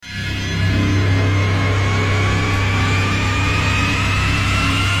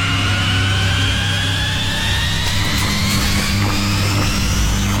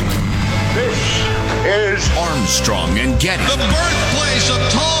Getty. The birthplace of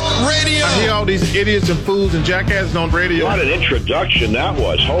talk radio. I hear all these idiots and fools and jackasses on radio. What an introduction that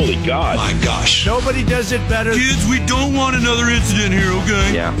was. Holy God. My gosh. Nobody does it better. Kids, we don't want another incident here,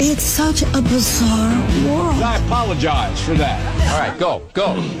 okay? Yeah. It's such a bizarre world. I apologize for that. All right, go.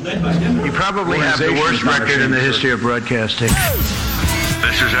 You probably have the worst record in the history of broadcasting.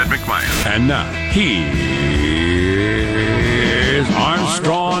 This is Ed McMahon. And now, here's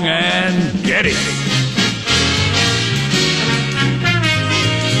Armstrong and Getty.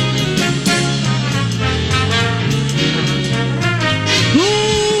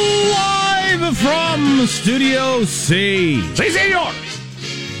 Live from Studio C. Si, senor.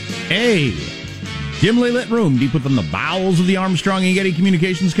 A dimly lit room deep within the bowels of the Armstrong and Getty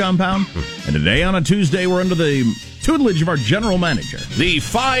Communications compound. And today, on a Tuesday, we're under the tutelage of our general manager. The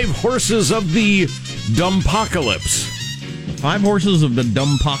 5 horses of the Dumpocalypse. 5 horses of the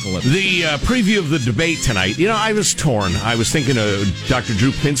Dumpocalypse. The preview of the debate tonight. You know, I was torn. I was thinking of Dr.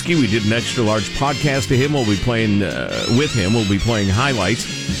 Drew Pinsky. We did an extra large podcast to him. We'll be playing with him. We'll be playing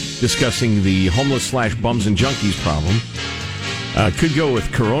highlights, discussing the homeless/bums and junkies problem. Could go with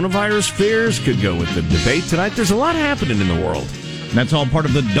coronavirus fears. Could go with the debate tonight. There's a lot happening in the world. And that's all part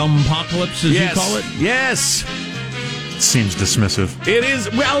of the Dumpocalypse, as you call it? Yes. Seems dismissive. It is.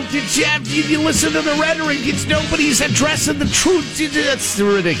 Well, you listen to the rhetoric. It's nobody's addressing the truth. That's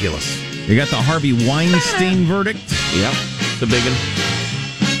ridiculous. You got the Harvey Weinstein verdict. Yep, the big one.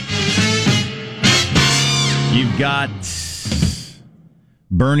 You've got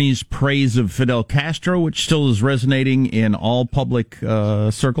Bernie's praise of Fidel Castro, which still is resonating in all public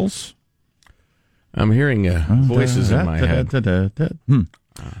circles. I'm hearing voices in my head.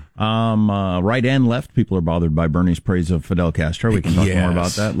 Right and left, people are bothered by Bernie's praise of Fidel Castro. We can talk more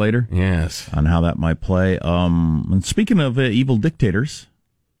about that later. Yes. On how that might play. And speaking of evil dictators,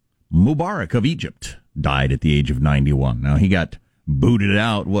 Mubarak of Egypt died at the age of 91. Now, he got booted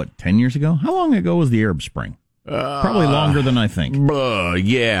out, 10 years ago? How long ago was the Arab Spring? Probably longer than I think.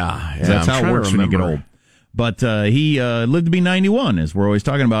 Yeah. That's how it works when you get old. But he lived to be 91, as we're always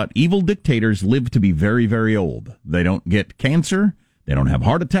talking about. Evil dictators live to be very, very old. They don't get cancer. They don't have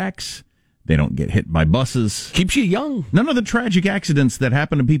heart attacks. They don't get hit by buses. Keeps you young. None of the tragic accidents that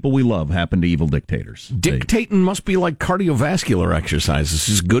happen to people we love happen to evil dictators. Dictating must be like cardiovascular exercise. This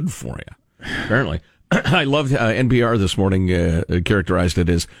is good for you, apparently. I loved NPR this morning characterized it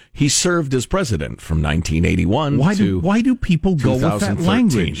as he served as president from 1981 why do people go with that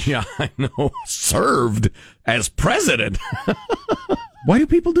language? Yeah, I know. Served as president. Why do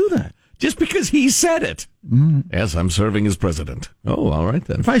people do that? Just because he said it. Yes, I'm serving as president. Oh, all right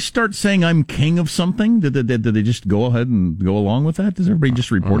then. If I start saying I'm king of something, did they just go ahead and go along with that? Does everybody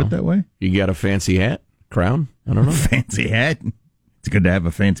just report it that way? You got a fancy hat? Crown? I don't know. Fancy hat? It's good to have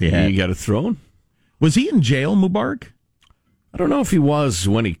a fancy hat. You got a throne? Was he in jail, Mubarak? I don't know if he was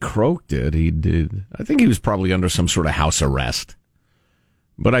when he croaked it. He did. I think he was probably under some sort of house arrest.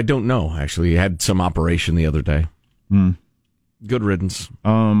 But I don't know, actually. He had some operation the other day. Good riddance.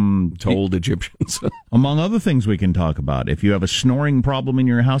 Told Egyptians. Among other things we can talk about, if you have a snoring problem in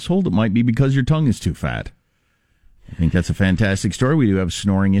your household, it might be because your tongue is too fat. I think that's a fantastic story. We do have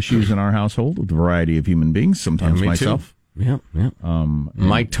snoring issues in our household with a variety of human beings, sometimes myself. Too. Yeah.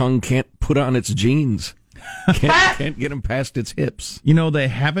 My tongue can't put on its jeans. Can't get them past its hips. You know, they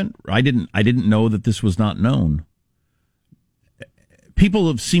haven't. I didn't know that this was not known. People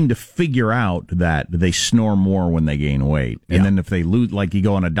have seemed to figure out that they snore more when they gain weight. And then if they lose, like you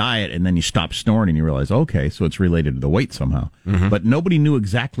go on a diet and then you stop snoring and you realize, okay, so it's related to the weight somehow. But nobody knew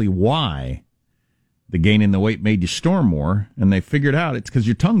exactly why the gain in the weight made you snore more. And they figured out it's because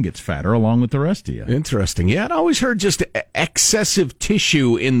your tongue gets fatter along with the rest of you. Interesting. Yeah, I'd always heard just excessive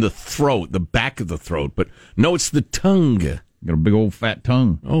tissue in the throat, the back of the throat. But no, it's the tongue. Got a big old fat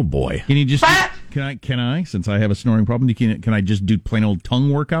tongue. Oh, boy. Can you just... Can I, since I have a snoring problem, can I just do plain old tongue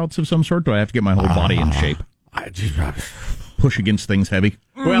workouts of some sort? Do I have to get my whole body in shape? Push against things heavy?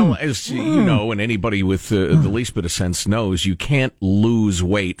 Well, as you know, and anybody with the least bit of sense knows, you can't lose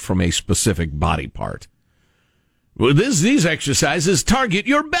weight from a specific body part. Well, these exercises target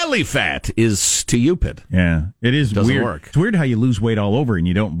your belly fat, is stupid. Yeah, it is Doesn't weird. work. It's weird how you lose weight all over and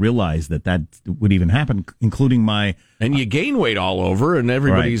you don't realize that would even happen, including my... And you gain weight all over, and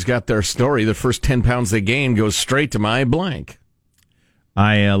everybody's got their story. The first 10 pounds they gain goes straight to my blank.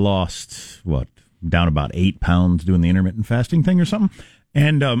 I lost, down about 8 pounds doing the intermittent fasting thing or something.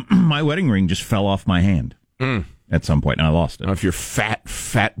 And my wedding ring just fell off my hand at some point, and I lost it. If your fat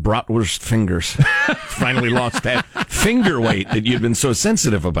bratwurst fingers finally lost that finger weight that you've been so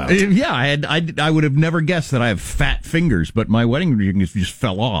sensitive about. Yeah, I would have never guessed that I have fat fingers, but my wedding ring just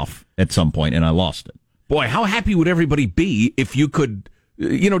fell off at some point, and I lost it. Boy, how happy would everybody be if you could,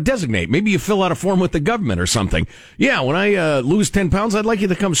 designate. Maybe you fill out a form with the government or something. Yeah, when I lose 10 pounds, I'd like you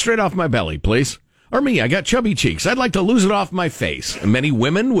to come straight off my belly, please. Or me, I got chubby cheeks. I'd like to lose it off my face. And many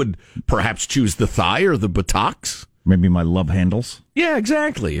women would perhaps choose the thigh or the buttocks. Maybe my love handles. Yeah,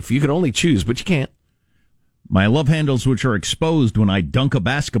 exactly. If you could only choose, but you can't. My love handles, which are exposed when I dunk a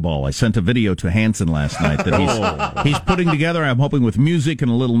basketball. I sent a video to Hanson last night that he's putting together. I'm hoping with music and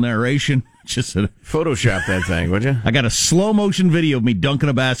a little narration. Just Photoshop that thing, would you? I got a slow motion video of me dunking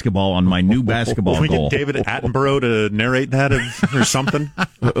a basketball on my new basketball Can we goal. get David Attenborough to narrate that or something?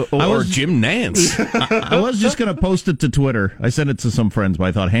 Or Jim Nance. I was just going to post it to Twitter. I sent it to some friends, but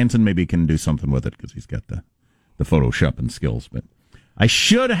I thought Hanson maybe can do something with it because he's got the Photoshopping skills. But I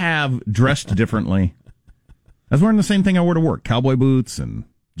should have dressed differently. I was wearing the same thing I wore to work, cowboy boots and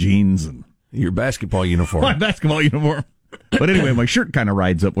jeans and your basketball uniform. My basketball uniform. But anyway, my shirt kind of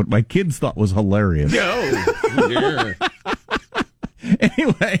rides up what my kids thought was hilarious. Dear.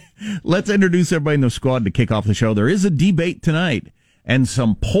 Anyway, let's introduce everybody in the squad to kick off the show. There is a debate tonight and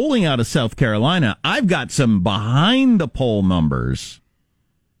some polling out of South Carolina. I've got some behind the poll numbers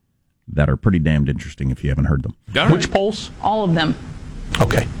that are pretty damned interesting if you haven't heard them. Which polls? All of them.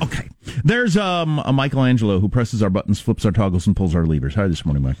 Okay. There's a Michelangelo who presses our buttons, flips our toggles, and pulls our levers. How are you this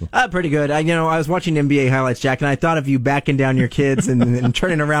morning, Michael? Pretty good. I was watching NBA highlights, Jack, and I thought of you backing down your kids and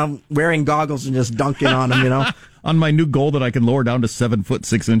turning around wearing goggles and just dunking on them, On my new goal that I can lower down to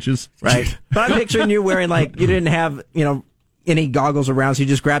 7'6". Right. But I'm picturing you wearing, you didn't have, any goggles around, so you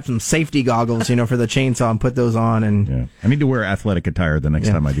just grabbed some safety goggles, for the chainsaw and put those on. And yeah. I need to wear athletic attire the next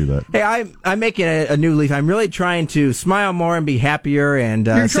time I do that. Hey, I'm making a new leaf. I'm really trying to smile more and be happier. And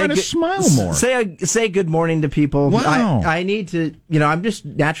you're trying to smile more. Say good morning to people. Wow. I need to. I'm just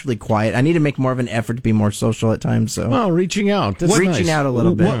naturally quiet. I need to make more of an effort to be more social at times. So, reaching out. That's reaching nice. out a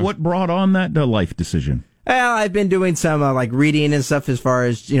little bit. What brought on that life decision? Well, I've been doing some reading and stuff as far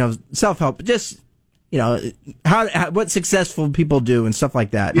as self-help. Just. What successful people do and stuff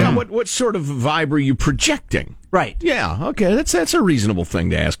like that. Yeah, what sort of vibe are you projecting? Right. Yeah, okay, that's a reasonable thing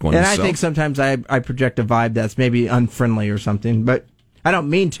to ask oneself. And I think sometimes I project a vibe that's maybe unfriendly or something, but I don't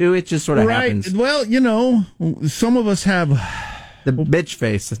mean to. It just sort of happens. Well, some of us have the bitch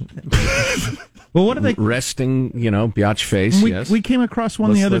face. Well, what are they? Resting, biatch face, yes. We came across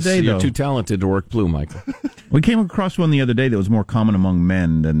one the other day, though. You're too talented to work blue, Michael. We came across one the other day that was more common among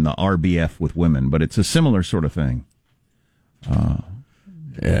men than the RBF with women, but it's a similar sort of thing.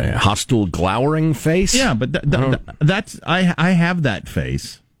 Hostile, glowering face? Yeah, but that's I have that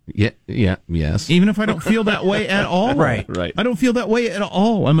face. Yeah, yes. Even if I don't feel that way at all. Right. I don't feel that way at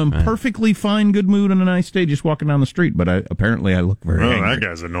all. I'm in perfectly fine, good mood on a nice day just walking down the street, but apparently I look very angry. That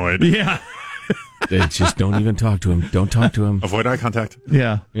guy's annoyed. Yeah. Just don't even talk to him. Don't talk to him. Avoid eye contact.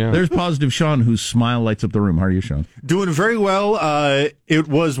 Yeah. There's Positive Sean, whose smile lights up the room. How are you, Sean? Doing very well. It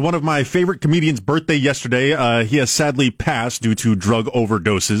was one of my favorite comedians' birthday yesterday. He has sadly passed due to drug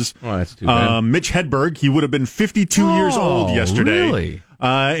overdoses. Oh, that's too bad. Mitch Hedberg, he would have been 52 years old yesterday.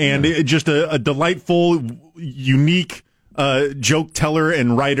 Really? Just a delightful, unique joke teller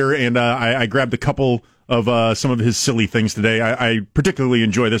and writer, and I grabbed a couple of some of his silly things today. I particularly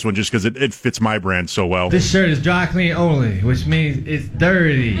enjoy this one just because it fits my brand so well. This shirt is dry clean only, which means it's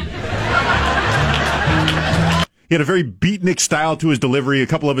dirty. He had a very beatnik style to his delivery. A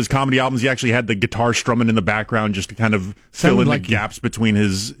couple of his comedy albums, he actually had the guitar strumming in the background just to kind of fill in the gaps between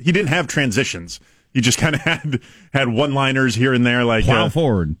his... He didn't have transitions. He just kind of had one-liners here and there, like plow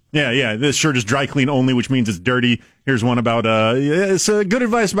forward. Yeah. This shirt is dry clean only, which means it's dirty. Here's one about it's good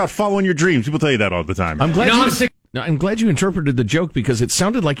advice about following your dreams. People tell you that all the time. I'm glad you interpreted the joke because it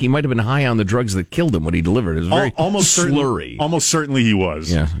sounded like he might have been high on the drugs that killed him when he delivered it. It was very slurry. Almost certainly he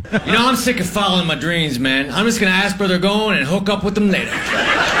was. Yeah. I'm sick of following my dreams, man. I'm just gonna ask where they're going and hook up with them later.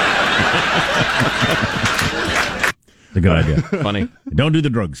 It's a good idea. Funny. Don't do the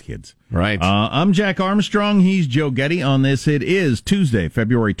drugs, kids. Right. I'm Jack Armstrong. He's Joe Getty. On this, it is Tuesday,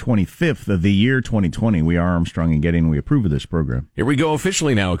 February 25th of the year 2020. We are Armstrong and Getty, and we approve of this program. Here we go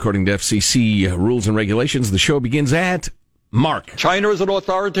officially now. According to FCC rules and regulations, the show begins at Mark. China is an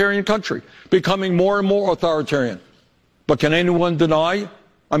authoritarian country, becoming more and more authoritarian. But can anyone deny,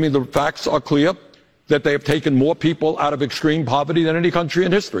 the facts are clear, that they have taken more people out of extreme poverty than any country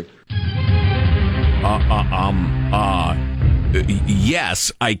in history?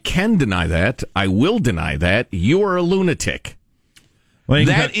 Yes, I can deny that. I will deny that. You are a lunatic. Well,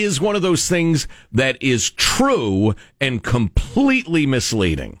 that is one of those things that is true and completely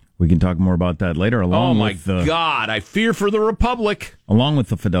misleading. We can talk more about that later. God, I fear for the Republic. Along with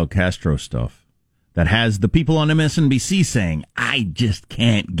the Fidel Castro stuff. that has the people on MSNBC saying, I just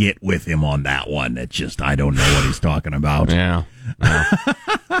can't get with him on that one. It's just, I don't know what he's talking about. Yeah.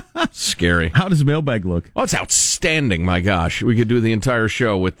 Scary. How does Mailbag look? Oh, it's outstanding, my gosh. We could do the entire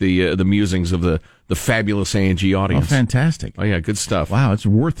show with the musings of the fabulous A&G audience. Oh, fantastic. Oh, yeah, good stuff. Wow, it's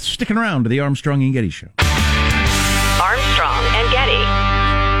worth sticking around to the Armstrong and Getty Show. Armstrong and Getty.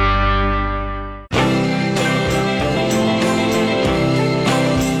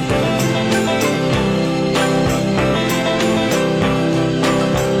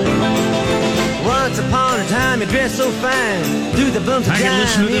 Once upon a time, you dressed so fine. Through the bumps of I can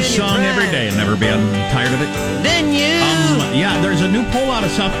listen to this song every day and never be tired of it. Then you. Yeah, there's a new poll out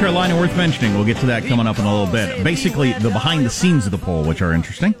of South Carolina worth mentioning. We'll get to that coming up in a little bit. Basically, the behind the scenes of the poll, which are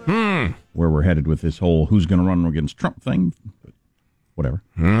interesting. Where we're headed with this whole who's going to run against Trump thing. But whatever.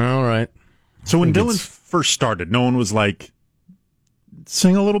 All right. So when Dylan first started, no one was like,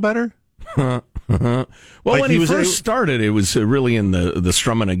 sing a little better? Well, like when he first started, it was really in the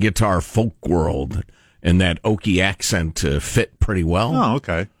strumming a guitar folk world, and that Okie accent fit pretty well. Oh,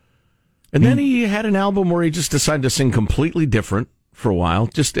 okay. And then he had an album where he just decided to sing completely different for a while.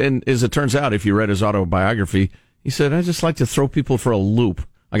 And as it turns out, if you read his autobiography, he said, I just like to throw people for a loop.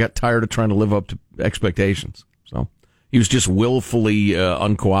 I got tired of trying to live up to expectations. So he was just willfully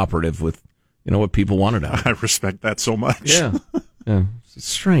uncooperative with, what people wanted out of him. I respect that so much. Yeah. It's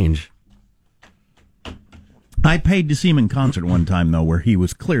strange. I paid to see him in concert one time, though, where he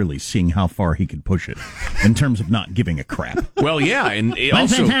was clearly seeing how far he could push it in terms of not giving a crap. Well, yeah, and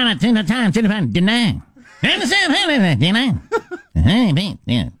also...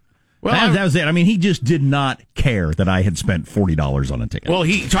 Well, that was it. I mean, he just did not care that I had spent $40 on a ticket. Well,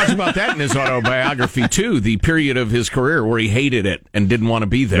 he talks about that in his autobiography, too, the period of his career where he hated it and didn't want to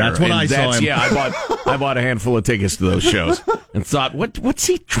be there. That's when I saw him. Yeah, I bought a handful of tickets to those shows and thought, what's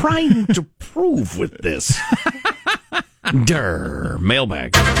he trying to prove with this?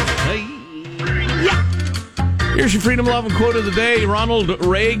 Mailbag. Hey. Yeah. Here's your Freedom, Love, and Quote of the Day. Ronald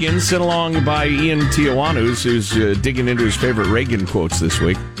Reagan, sent along by Ian Tijuanus, who's digging into his favorite Reagan quotes this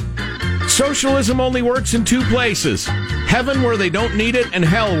week. Socialism only works in two places. Heaven, where they don't need it, and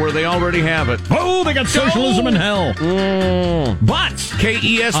hell, where they already have it. Oh, they got socialism in hell. But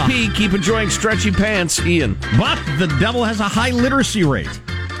KESP, keep enjoying stretchy pants, Ian. But the devil has a high literacy rate.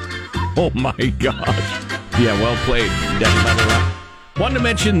 Oh, my gosh. Yeah, well played. Definitely. Wanted to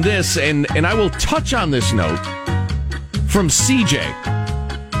mention this, and I will touch on this note from CJ.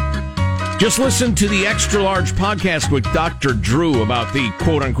 Just listen to the Extra Large podcast with Dr. Drew about the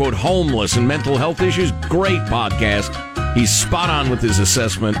quote-unquote homeless and mental health issues. Great podcast. He's spot on with his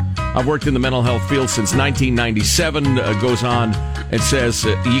assessment. I've worked in the mental health field since 1997. Goes on and says,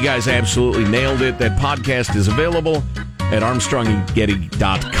 you guys absolutely nailed it. That podcast is available at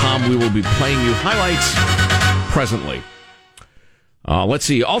ArmstrongandGetty.com. We will be playing you highlights presently. Let's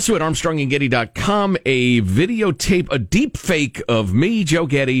see. Also at ArmstrongandGetty.com, a videotape, a deep fake of me, Joe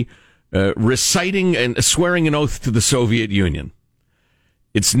Getty, reciting and swearing an oath to the Soviet Union.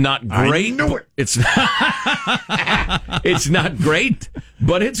 It's not great. I knew it. It's not great,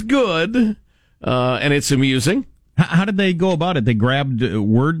 but it's good, and it's amusing. How did they go about it? They grabbed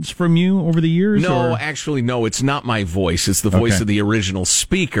words from you over the years? No, actually, no. It's not my voice. It's the voice of the original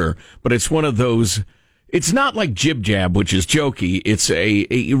speaker, but it's one of those... It's not like Jib Jab, which is jokey. It's a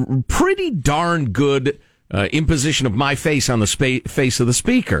pretty darn good imposition of my face on the face of the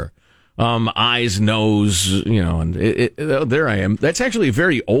speaker. Eyes, nose, and there I am. That's actually a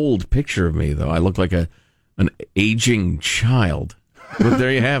very old picture of me, though. I look like an aging child. But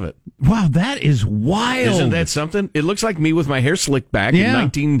there you have it. Wow, that is wild. Isn't that something? It looks like me with my hair slicked back in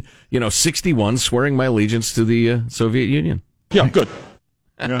 1961, swearing my allegiance to the Soviet Union. Yeah, good.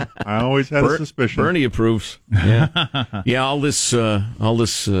 Yeah, I always had a suspicion. Bernie approves. Yeah, yeah. All this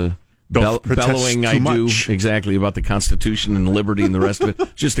bellowing I do exactly about the Constitution and liberty and the rest of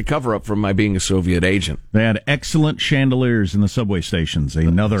it, just a cover up from my being a Soviet agent. They had excellent chandeliers in the subway stations.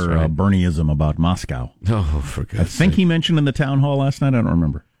 Another Bernieism about Moscow. Oh, for God's I think he mentioned in the town hall last night. I don't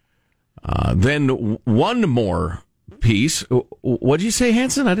remember. Then one more piece. What did you say,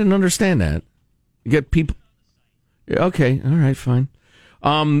 Hanson? I didn't understand that. You get people. Okay, all right, fine.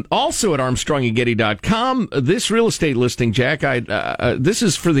 Also at ArmstrongandGetty.com, this real estate listing, Jack, this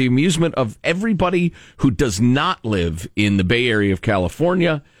is for the amusement of everybody who does not live in the Bay Area of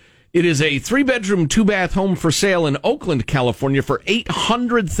California. It is a 3-bedroom, 2-bath home for sale in Oakland, California for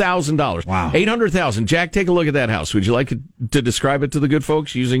 $800,000. Wow. $800,000. Jack, take a look at that house. Would you like to describe it to the good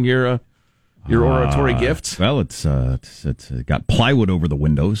folks using your oratory gifts? Well, it's got plywood over the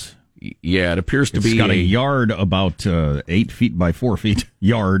windows. Yeah, it appears to be. It's got a yard about 8 feet by 4 feet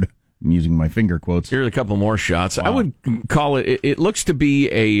yard, I'm using my finger quotes. Here's a couple more shots. Wow. I would call it looks to be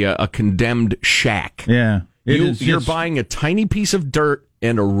a condemned shack. Yeah. You're buying a tiny piece of dirt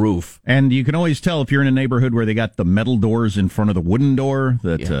and a roof. And you can always tell if you're in a neighborhood where they got the metal doors in front of the wooden door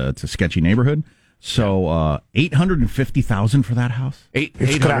that it's a sketchy neighborhood. So $850,000 for that house?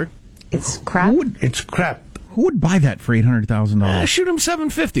 800. It's crap. It's crap. Who would buy that for $800,000? Shoot him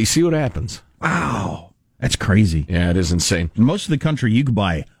 $750. See what happens. Wow. That's crazy. Yeah, it is insane. In most of the country, you could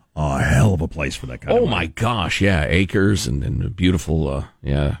buy a hell of a place for that kind of money. Oh, my gosh. Yeah, acres and beautiful,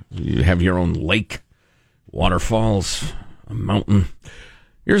 you have your own lake, waterfalls, a mountain.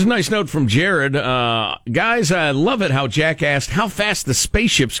 Here's a nice note from Jared. Guys, I love it how Jack asked how fast the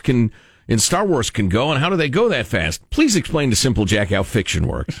spaceships in Star Wars can go, and how do they go that fast? Please explain to Simple Jack how fiction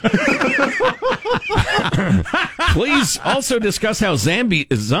works. Please also discuss how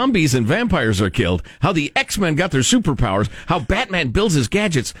zombies and vampires are killed, how the X-Men got their superpowers, how Batman builds his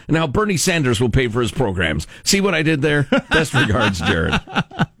gadgets, and how Bernie Sanders will pay for his programs. See what I did there? Best regards, Jared.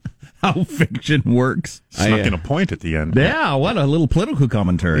 How fiction works. Snuck in a point at the end. Yeah, what a little political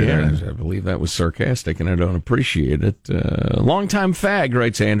commentary there. I believe that was sarcastic, and I don't appreciate it. Longtime fag,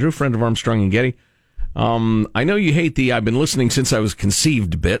 writes Andrew, friend of Armstrong and Getty. I know you hate the I've been listening since I was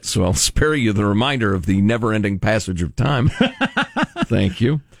conceived bit, so I'll spare you the reminder of the never-ending passage of time. Thank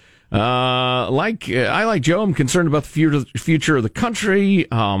you. I like Joe, I'm concerned about the future of the country.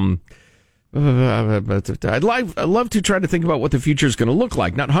 I'd love to try to think about what the future is going to look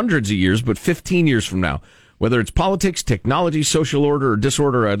like, not hundreds of years, but 15 years from now. Whether it's politics, technology, social order, or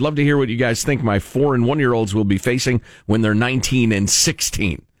disorder, I'd love to hear what you guys think my 4- and 1-year-olds will be facing when they're 19 and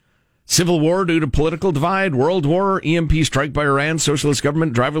 16. Civil war due to political divide, world war, EMP strike by Iran, socialist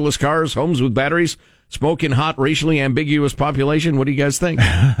government, driverless cars, homes with batteries, smoking hot, racially ambiguous population. What do you guys think?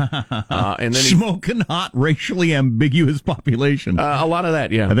 And then smoking hot, racially ambiguous population. A lot of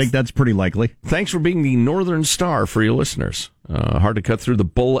that, yeah. I think that's pretty likely. Thanks for being the Northern Star for your listeners. Hard to cut through the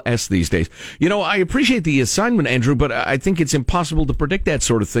bull S these days. You know, I appreciate the assignment, Andrew, but I think it's impossible to predict that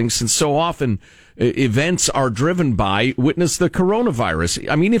sort of thing since so often events are driven by, witness the coronavirus.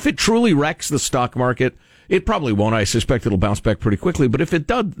 I mean, if it truly wrecks the stock market, it probably won't. I suspect it'll bounce back pretty quickly. But if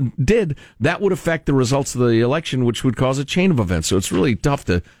it did, that would affect the results of the election, which would cause a chain of events. So it's really tough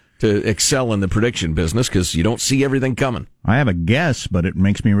to excel in the prediction business because you don't see everything coming. I have a guess, but it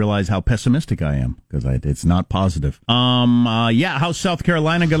makes me realize how pessimistic I am because it's not positive. How's South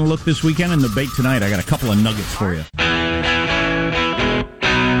Carolina going to look this weekend in the debate tonight? I got a couple of nuggets for you.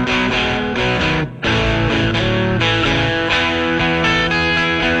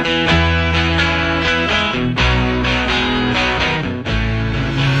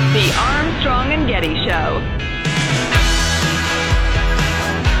 The Armstrong and Getty Show.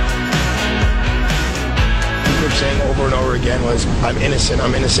 Saying over and over again was, I'm innocent,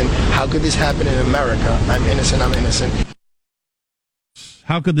 I'm innocent. How could this happen in America? I'm innocent, I'm innocent.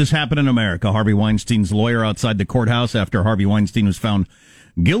 How could this happen in America? Harvey Weinstein's lawyer outside the courthouse after Harvey Weinstein was found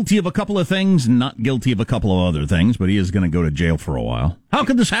guilty of a couple of things, not guilty of a couple of other things, but he is going to go to jail for a while. How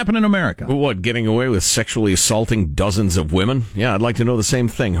could this happen in America? What, getting away with sexually assaulting dozens of women? Yeah, I'd like to know the same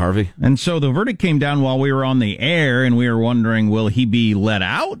thing, Harvey. And so the verdict came down while we were on the air, and we were wondering, will he be let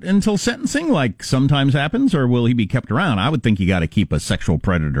out until sentencing, like sometimes happens, or will he be kept around? I would think you got to keep a sexual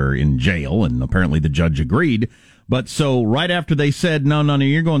predator in jail, and apparently the judge agreed. But so right after they said, no,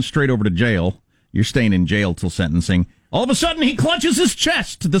 you're going straight over to jail, you're staying in jail till sentencing, all of a sudden, he clutches his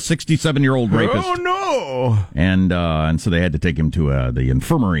chest, the 67-year-old rapist. Oh, no! And so they had to take him to the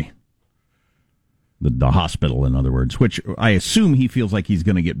infirmary, the hospital, in other words, which I assume he feels like he's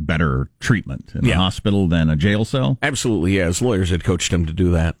going to get better treatment in the hospital than a jail cell. Absolutely, yeah. His lawyers had coached him to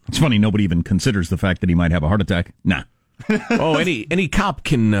do that. It's funny, nobody even considers the fact that he might have a heart attack. Nah. Any cop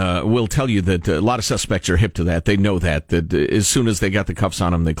will tell you that a lot of suspects are hip to that. They know that as soon as they got the cuffs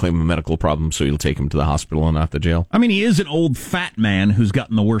on him, they claim a medical problem, so you'll take him to the hospital and not the jail. I mean, he is an old fat man who's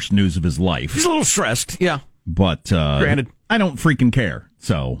gotten the worst news of his life. He's a little stressed, yeah. But granted, I don't freaking care.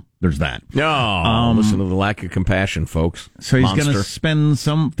 So there's that. No, listen to the lack of compassion, folks. So he's going to spend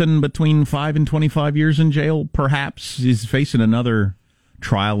something between 5 and 25 years in jail, perhaps. He's facing another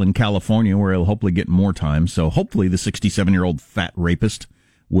trial in California where he'll hopefully get more time. So hopefully the 67-year-old fat rapist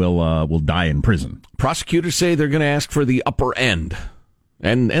will die in prison. Prosecutors say they're going to ask for the upper end.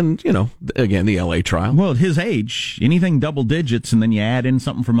 And you know, again, the L.A. trial. Well, at his age, anything double digits, and then you add in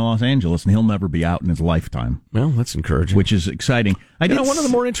something from Los Angeles, and he'll never be out in his lifetime. Well, that's encouraging. Which is exciting. One of the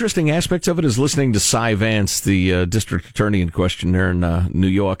more interesting aspects of it is listening to Cy Vance, the district attorney in question there in New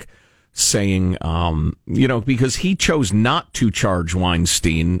York, saying, because he chose not to charge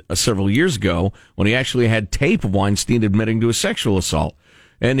Weinstein several years ago when he actually had tape of Weinstein admitting to a sexual assault.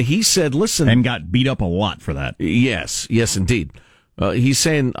 And he said, listen... And got beat up a lot for that. Yes, indeed. He's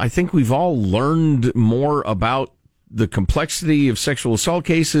saying, I think we've all learned more about the complexity of sexual assault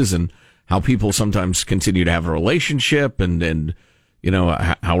cases and how people sometimes continue to have a relationship and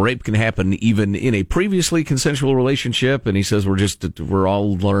how rape can happen even in a previously consensual relationship. And he says we're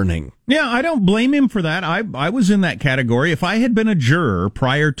all learning. Yeah, I don't blame him for that. I was in that category. If I had been a juror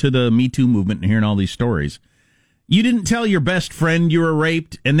prior to the Me Too movement and hearing all these stories, you didn't tell your best friend you were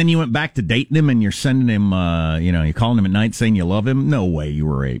raped, and then you went back to dating him, and you're sending him, you're calling him at night saying you love him. No way, you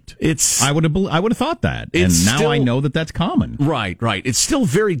were raped. I would have thought that, and now I know that that's common. Right. It's still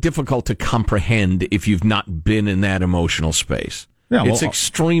very difficult to comprehend if you've not been in that emotional space. Yeah, it's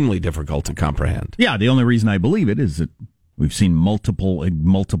extremely difficult to comprehend. Yeah, the only reason I believe it is that we've seen multiple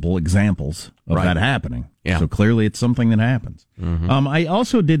examples of that happening. Yeah. So clearly, it's something that happens. Mm-hmm. I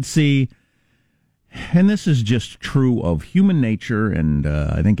also did see. And this is just true of human nature, and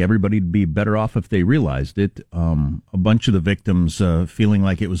I think everybody'd be better off if they realized it. A bunch of the victims feeling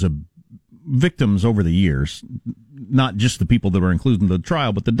like it was victims over the years, not just the people that were included in the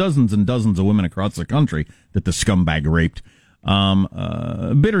trial, but the dozens and dozens of women across the country that the scumbag raped.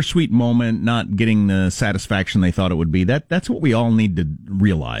 Bittersweet moment, not getting the satisfaction they thought it would be. That's what we all need to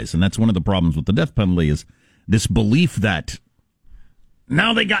realize, and that's one of the problems with the death penalty is this belief that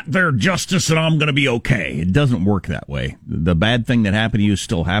now they got their justice and I'm going to be okay. It doesn't work that way. The bad thing that happened to you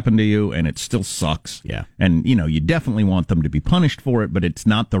still happened to you, and it still sucks. Yeah. And, you definitely want them to be punished for it, but it's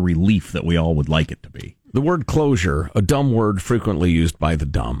not the relief that we all would like it to be. The word closure, a dumb word frequently used by the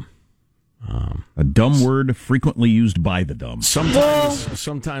dumb. A dumb word frequently used by the dumb.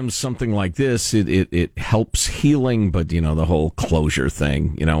 Sometimes something like this, it helps healing, but, the whole closure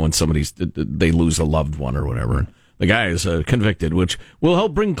thing, when they lose a loved one or whatever. The guy is convicted, which will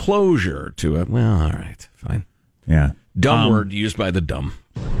help bring closure to it. Well, all right, fine. Yeah. Dumb word used by the dumb.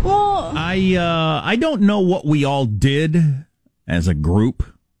 Well, I don't know what we all did as a group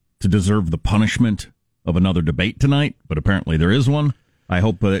to deserve the punishment of another debate tonight, but apparently there is one. I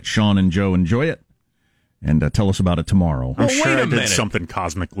hope that Sean and Joe enjoy it. And tell us about it tomorrow. I'm sure I did something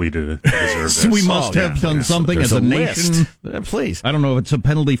cosmically to deserve so we must have done something as a nation. Please. I don't know if it's a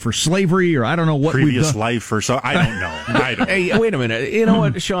penalty for slavery or I don't know what previous we've done. life or so. I don't know. Hey, wait a minute. You know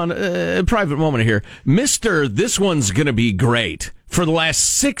what, Sean? Private moment here. This one's going to be great. For the last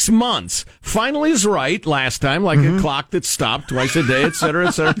 6 months, finally is right last time, like a clock that stopped twice a day, et cetera,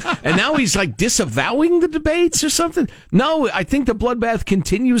 et cetera. And now he's like disavowing the debates or something. No, I think the bloodbath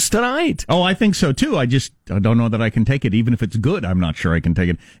continues tonight. Oh, I think so too. I don't know that I can take it. Even if it's good, I'm not sure I can take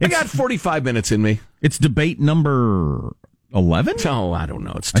it. I got 45 minutes in me. It's debate number 11? Oh, I don't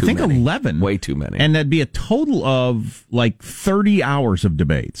know. It's too many. 11. Way too many. And that'd be a total of like 30 hours of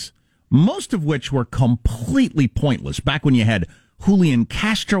debates, most of which were completely pointless. Back when you had Julian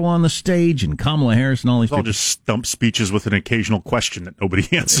Castro on the stage and Kamala Harris and all these people. All just stump speeches with an occasional question that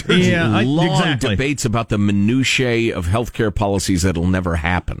nobody answers. Yeah, long debates about the minutiae of healthcare policies that'll never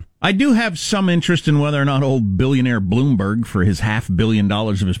happen. I do have some interest in whether or not old billionaire Bloomberg, for his $500 million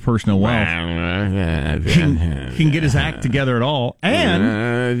of his personal wealth, can get his act together at all. And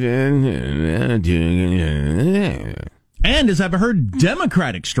as I've heard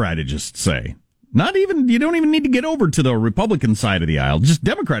Democratic strategists say, you don't even need to get over to the Republican side of the aisle. Just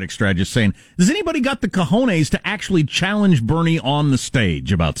Democratic strategists saying, does anybody got the cojones to actually challenge Bernie on the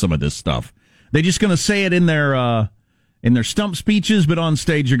stage about some of this stuff? They're just going to say it in their stump speeches, but on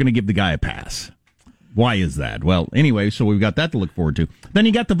stage you're going to give the guy a pass. Why is that? Well, anyway, so we've got that to look forward to. Then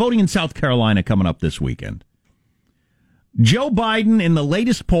you got the voting in South Carolina coming up this weekend. Joe Biden, in the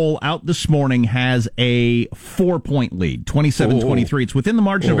latest poll out this morning, has a 4-point lead, 27-23. It's within the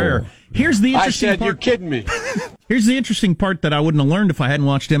margin of error. Here's the interesting part. You're kidding me. Here's the interesting part that I wouldn't have learned if I hadn't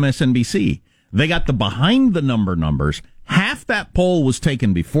watched MSNBC. They got the behind-the-number numbers. Half that poll was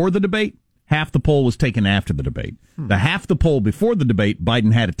taken before the debate. Half the poll was taken after the debate. The half the poll before the debate,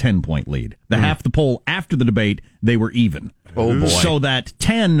 Biden had a 10-point lead. The half the poll after the debate, they were even. Oh, boy. So that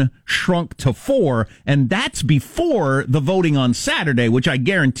 10 shrunk to 4, and that's before the voting on Saturday, which I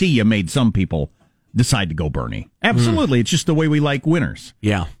guarantee you made some people decide to go Bernie. Absolutely. It's just the way we like winners.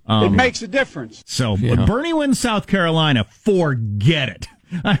 Yeah. It makes a difference. So when Bernie wins South Carolina, forget it.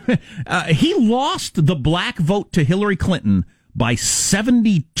 He lost the black vote to Hillary Clinton by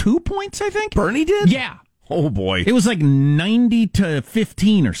 72 points, I think. Bernie did? Yeah. Oh, boy. It was like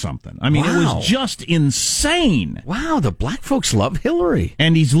 90-15 or something. I mean, It was just insane. Wow, the black folks love Hillary.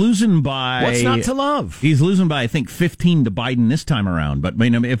 And he's losing by... What's not to love? He's losing by, I think, 15 to Biden this time around. But I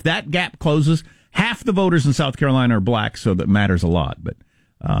mean, if that gap closes, half the voters in South Carolina are black, so that matters a lot. But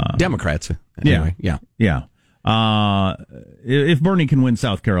Democrats. Anyway. Yeah. If Bernie can win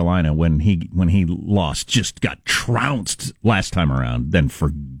South Carolina when he lost, just got trounced last time around, then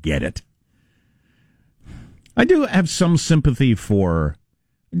forget it. I do have some sympathy for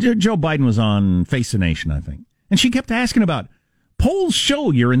Joe Biden. Was on Face the Nation, I think, and she kept asking about polls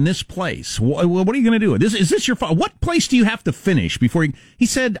show you're in this place. What are you going to do? Is this your fault? What place do you have to finish before you? He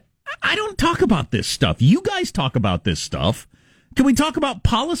said, I don't talk about this stuff. You guys talk about this stuff. Can we talk about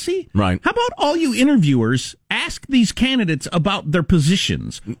policy? Right. How about all you interviewers ask these candidates about their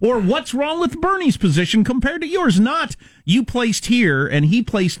positions or what's wrong with Bernie's position compared to yours? Not you placed here and he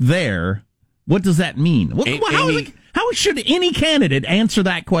placed there. What does that mean? How should any candidate answer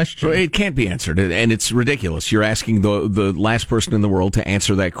that question? It can't be answered, and it's ridiculous. You're asking the last person in the world to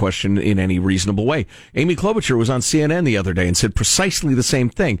answer that question in any reasonable way. Amy Klobuchar was on CNN the other day and said precisely the same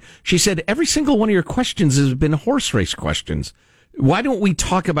thing. She said, every single one of your questions has been horse race questions. Why don't we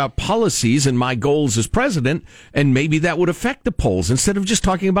talk about policies and my goals as president, and maybe that would affect the polls instead of just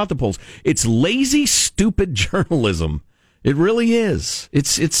talking about the polls? It's lazy, stupid journalism. It really is.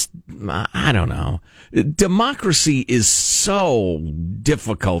 It's I don't know. Democracy is so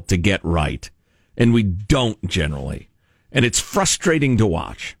difficult to get right, and we don't generally. And it's frustrating to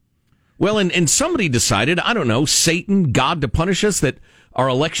watch. Well, and somebody decided, I don't know, Satan, God to punish us, that our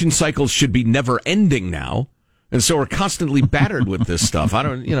election cycles should be never ending now. And so we're constantly battered with this stuff.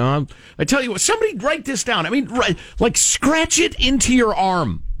 I tell you what, somebody write this down. I mean, like scratch it into your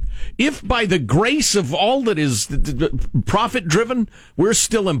arm. If by the grace of all that is profit-driven, we're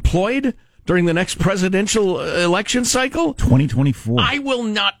still employed during the next presidential election cycle, 2024, I will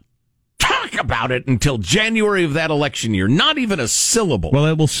not talk about it until January of that election year. Not even a syllable. Well,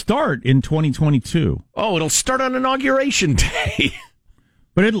 it will start in 2022. Oh, it'll start on Inauguration Day.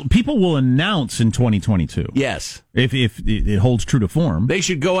 But people will announce in 2022. Yes. If it holds true to form. They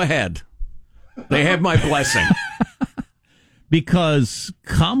should go ahead. They have my blessing. Because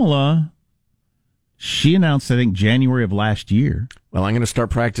Kamala, she announced, I think, January of last year. Well, I'm going to start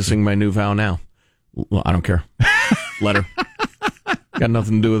practicing my new vow now. Well, I don't care. Let her. Got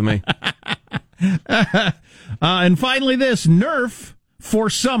nothing to do with me. And finally this, Nerf for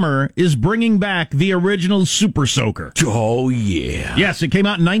summer is bringing back the original Super Soaker. Oh, yeah. Yes, it came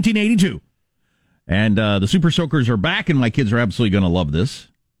out in 1982. And the Super Soakers are back, and my kids are absolutely going to love this.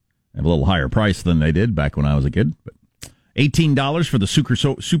 They have a little higher price than they did back when I was a kid, but $18 for the Super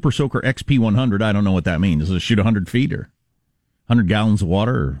Soaker XP100. I don't know what that means. Does it shoot 100 feet or 100 gallons of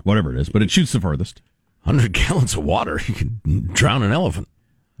water or whatever it is? But it shoots the furthest. 100 gallons of water? You can drown an elephant.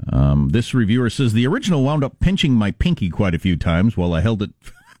 This reviewer says, the original wound up pinching my pinky quite a few times while I held it.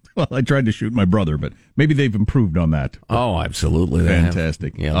 Well, I tried to shoot my brother, but maybe they've improved on that. Oh, absolutely.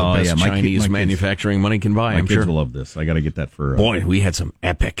 Fantastic. Yeah, the best Chinese manufacturing money can buy, I'm sure. My kids will love this. I got to get that for... Boy, we had some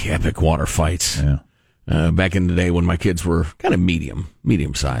epic water fights. Yeah. Back in the day when my kids were kind of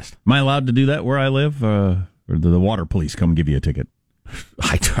medium-sized. Am I allowed to do that where I live? Or do the water police come give you a ticket?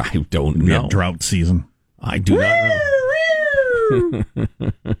 I don't know. Drought season. I do not know.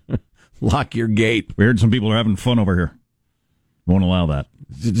 Lock your gate. We heard some people are having fun over here. Won't allow that.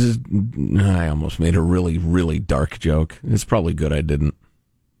 I almost made a really, really dark joke. It's probably good I didn't.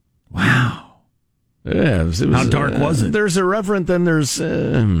 Wow. Yeah, it was, how dark was it? There's irreverent, then there's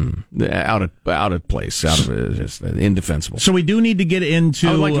out of place, just indefensible. So we do need to get into...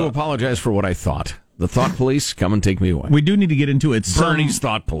 I would like to apologize for what I thought. The thought police, come and take me away. We do need to get into it. Bernie's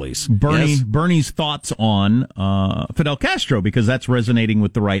thought police. Bernie's thoughts on Fidel Castro, because that's resonating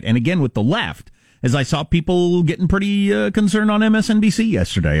with the right and again with the left. As I saw people getting pretty concerned on MSNBC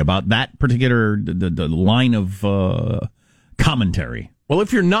yesterday about that particular the line of commentary. Well,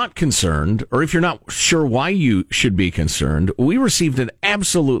 if you're not concerned, or if you're not sure why you should be concerned, we received an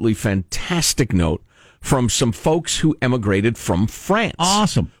absolutely fantastic note from some folks who emigrated from France.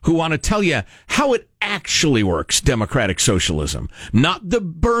 Awesome. Who want to tell you how it actually works, democratic socialism. Not the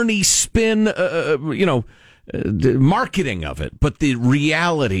Bernie spin, the marketing of it, but the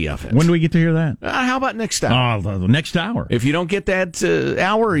reality of it. When do we get to hear that? How about next hour? The next hour. If you don't get that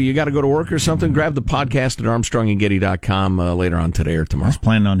hour, you got to go to work or something, grab the podcast at ArmstrongandGetty.com later on today or tomorrow. I was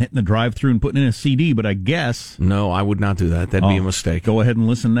planning on hitting the drive-through and putting in a CD, but I guess... No, I would not do that. That'd be a mistake. Go ahead and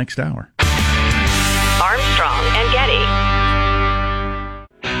listen next hour. Armstrong and Getty.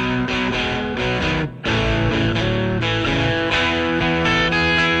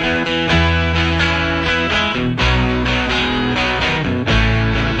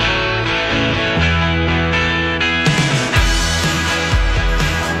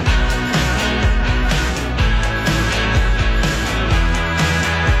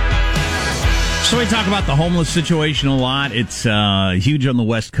 So we talked talk about the homeless situation a lot. It's huge on the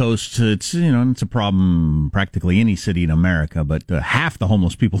West Coast. It's it's a problem practically any city in America, but half the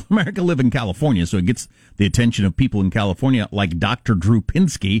homeless people in America live in California, so it gets the attention of people in California like Dr. Drew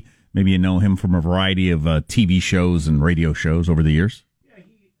Pinsky. Maybe you know him from a variety of TV shows and radio shows over the years.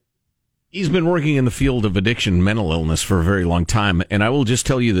 He's been working in the field of addiction, mental illness for a very long time, and I will just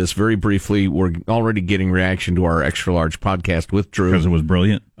tell you this very briefly. We're already getting reaction to our extra large podcast with Drew because it was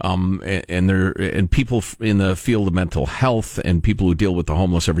brilliant. And people in the field of mental health and people who deal with the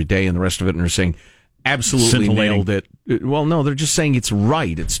homeless every day and the rest of it, and are saying absolutely nailed it. Well, no, they're just saying it's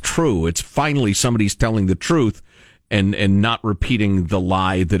right, it's true, it's finally somebody's telling the truth and not repeating the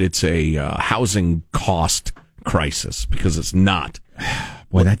lie that it's a housing cost crisis, because it's not.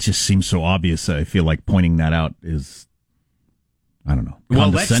 Boy, that just seems so obvious. I feel like pointing that out is, I don't know,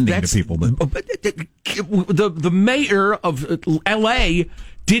 condescending to people. But the mayor of L.A.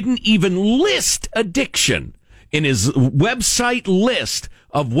 didn't even list addiction in his website list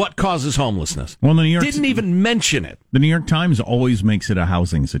of what causes homelessness. Well, the New York didn't even mention it. The New York Times always makes it a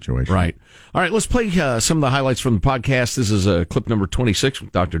housing situation. Right. All right, let's play some of the highlights from the podcast. This is clip number 26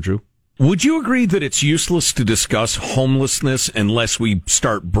 with Dr. Drew. Would you agree that it's useless to discuss homelessness unless we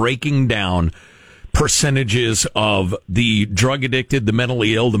start breaking down percentages of the drug addicted, the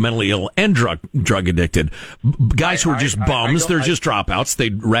mentally ill, and drug addicted? Guys who are just bums, they're just dropouts,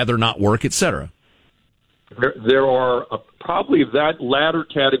 they'd rather not work, etc. There are probably that latter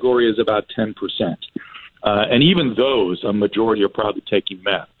category is about 10%. And even those, a majority are probably taking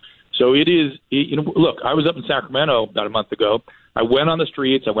meth. So it is, look, I was up in Sacramento about a month ago. I went on the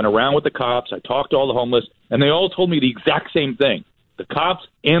streets. I went around with the cops. I talked to all the homeless, and they all told me the exact same thing. The cops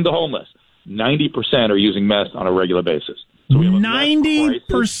and the homeless, 90% are using meth on a regular basis. So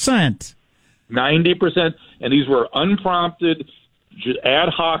 90%. 90%. And these were unprompted, just ad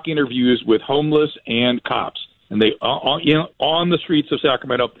hoc interviews with homeless and cops. And they, on the streets of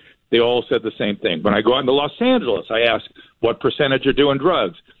Sacramento, they all said the same thing. When I go out into Los Angeles, I ask what percentage are doing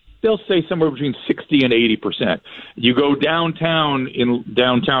drugs. They'll say somewhere between 60 and 80%. You go downtown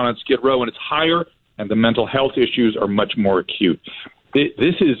on Skid Row, and it's higher, and the mental health issues are much more acute.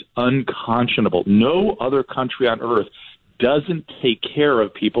 This is unconscionable. No other country on earth doesn't take care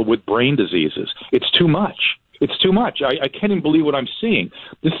of people with brain diseases. It's too much. It's too much. I can't even believe what I'm seeing.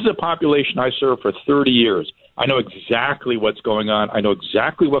 This is a population I served for 30 years. I know exactly what's going on. I know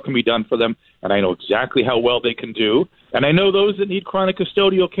exactly what can be done for them, and I know exactly how well they can do. And I know those that need chronic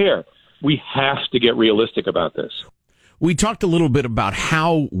custodial care. We have to get realistic about this. We talked a little bit about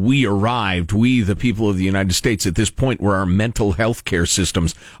how we arrived, we, the people of the United States, at this point where our mental health care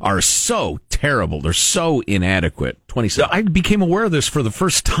systems are so terrible. They're so inadequate. I became aware of this for the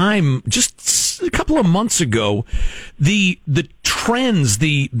first time just a couple of months ago. The trends,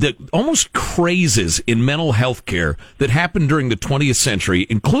 the almost crazes in mental health care that happened during the 20th century,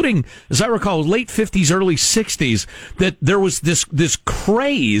 including, as I recall, late 50s, early 60s, that there was this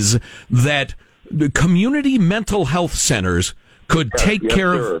craze that the community mental health centers could take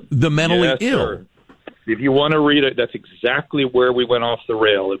care of the mentally ill. Sir. If you want to read it, that's exactly where we went off the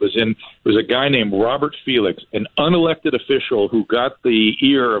rail. It was a guy named Robert Felix, an unelected official who got the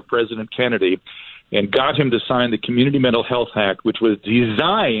ear of President Kennedy and got him to sign the Community Mental Health Act, which was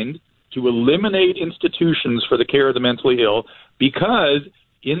designed to eliminate institutions for the care of the mentally ill, because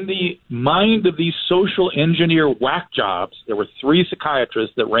in the mind of these social engineer whack jobs, there were 3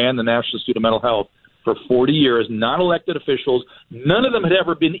 psychiatrists that ran the National Institute of Mental Health for 40 years, non-elected officials. None of them had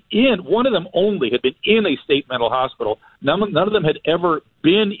ever been in, one of them only had been in a state mental hospital. None of them had ever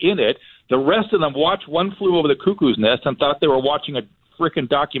been in it. The rest of them watched One Flew Over the Cuckoo's Nest and thought they were watching a frickin'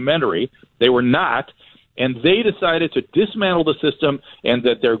 documentary. They were not. And they decided to dismantle the system, and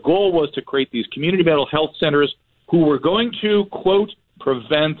that their goal was to create these community mental health centers who were going to, quote,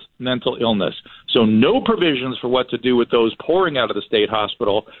 prevent mental illness. So no provisions for what to do with those pouring out of the state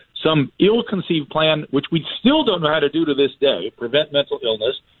hospital, some ill-conceived plan, which we still don't know how to do to this day, prevent mental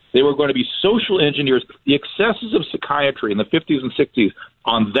illness. They were going to be social engineers. The excesses of psychiatry in the 50s and 60s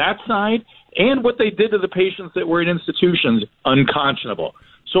on that side, and what they did to the patients that were in institutions, unconscionable.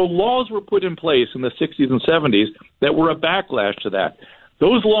 So laws were put in place in the 60s and 70s that were a backlash to that.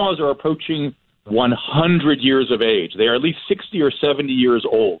 Those laws are approaching 100 years of age. They are at least 60 or 70 years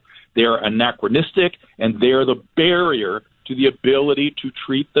old. They are anachronistic, and they are the barrier to the ability to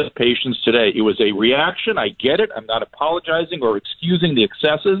treat the patients today. It was a reaction. I get it. I'm not apologizing or excusing the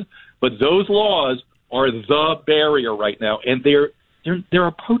excesses, but those laws are the barrier right now, and they're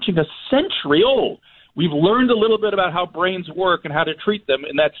approaching a century old. We've learned a little bit about how brains work and how to treat them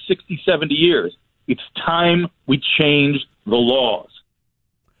in that 60, 70 years. It's time we change the laws.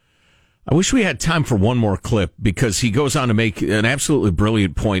 I wish we had time for one more clip because he goes on to make an absolutely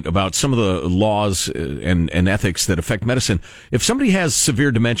brilliant point about some of the laws and ethics that affect medicine. If somebody has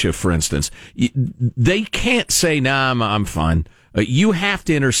severe dementia, for instance, they can't say, nah, I'm fine. You have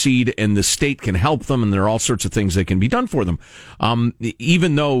to intercede, and the state can help them, and there are all sorts of things that can be done for them.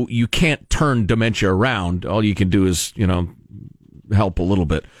 Even though you can't turn dementia around, all you can do is, help a little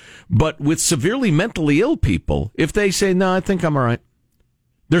bit. But with severely mentally ill people, if they say, no, I think I'm all right,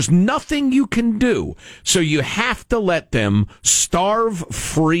 there's nothing you can do. So you have to let them starve,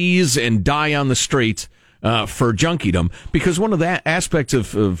 freeze, and die on the streets for junkiedom. Because one of the aspects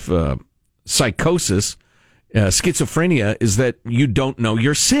of psychosis, schizophrenia, is that you don't know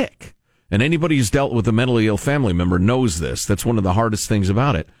you're sick. And anybody who's dealt with a mentally ill family member knows this. That's one of the hardest things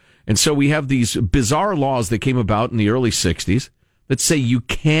about it. And so we have these bizarre laws that came about in the early 60s that say you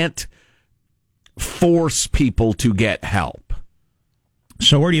can't force people to get help.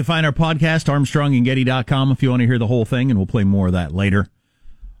 So where do you find our podcast? ArmstrongandGetty.com if you want to hear the whole thing, and we'll play more of that later.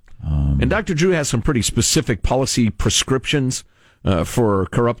 And Dr. Drew has some pretty specific policy prescriptions for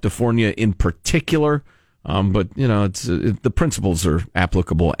corruptifornia in particular, but the principles are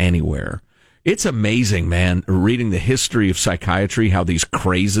applicable anywhere. It's amazing, man, reading the history of psychiatry, how these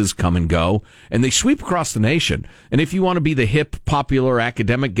crazes come and go, and they sweep across the nation. And if you want to be the hip, popular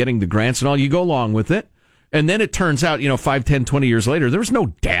academic getting the grants and all, you go along with it. And then it turns out, 5, 10, 20 years later, there was no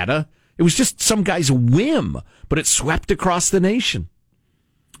data. It was just some guy's whim, but it swept across the nation.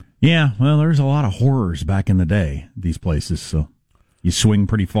 Yeah, well, there's a lot of horrors back in the day, these places, so you swing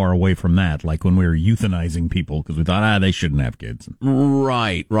pretty far away from that, like when we were euthanizing people because we thought, they shouldn't have kids.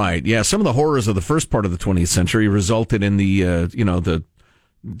 Right. Yeah, some of the horrors of the first part of the 20th century resulted in the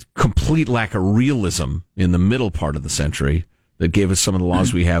complete lack of realism in the middle part of the century that gave us some of the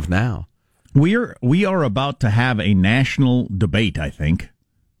laws we have now. We are about to have a national debate, I think,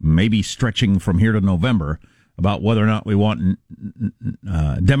 maybe stretching from here to November, about whether or not we want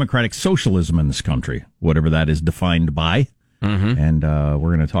democratic socialism in this country, whatever that is defined by. Mm-hmm. And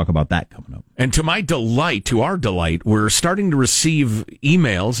we're going to talk about that coming up. And to our delight, we're starting to receive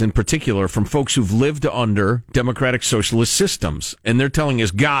emails in particular from folks who've lived under democratic socialist systems. And they're telling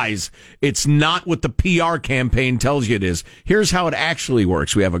us, guys, it's not what the PR campaign tells you it is. Here's how it actually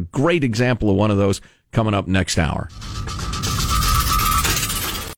works. We have a great example of one of those coming up next hour.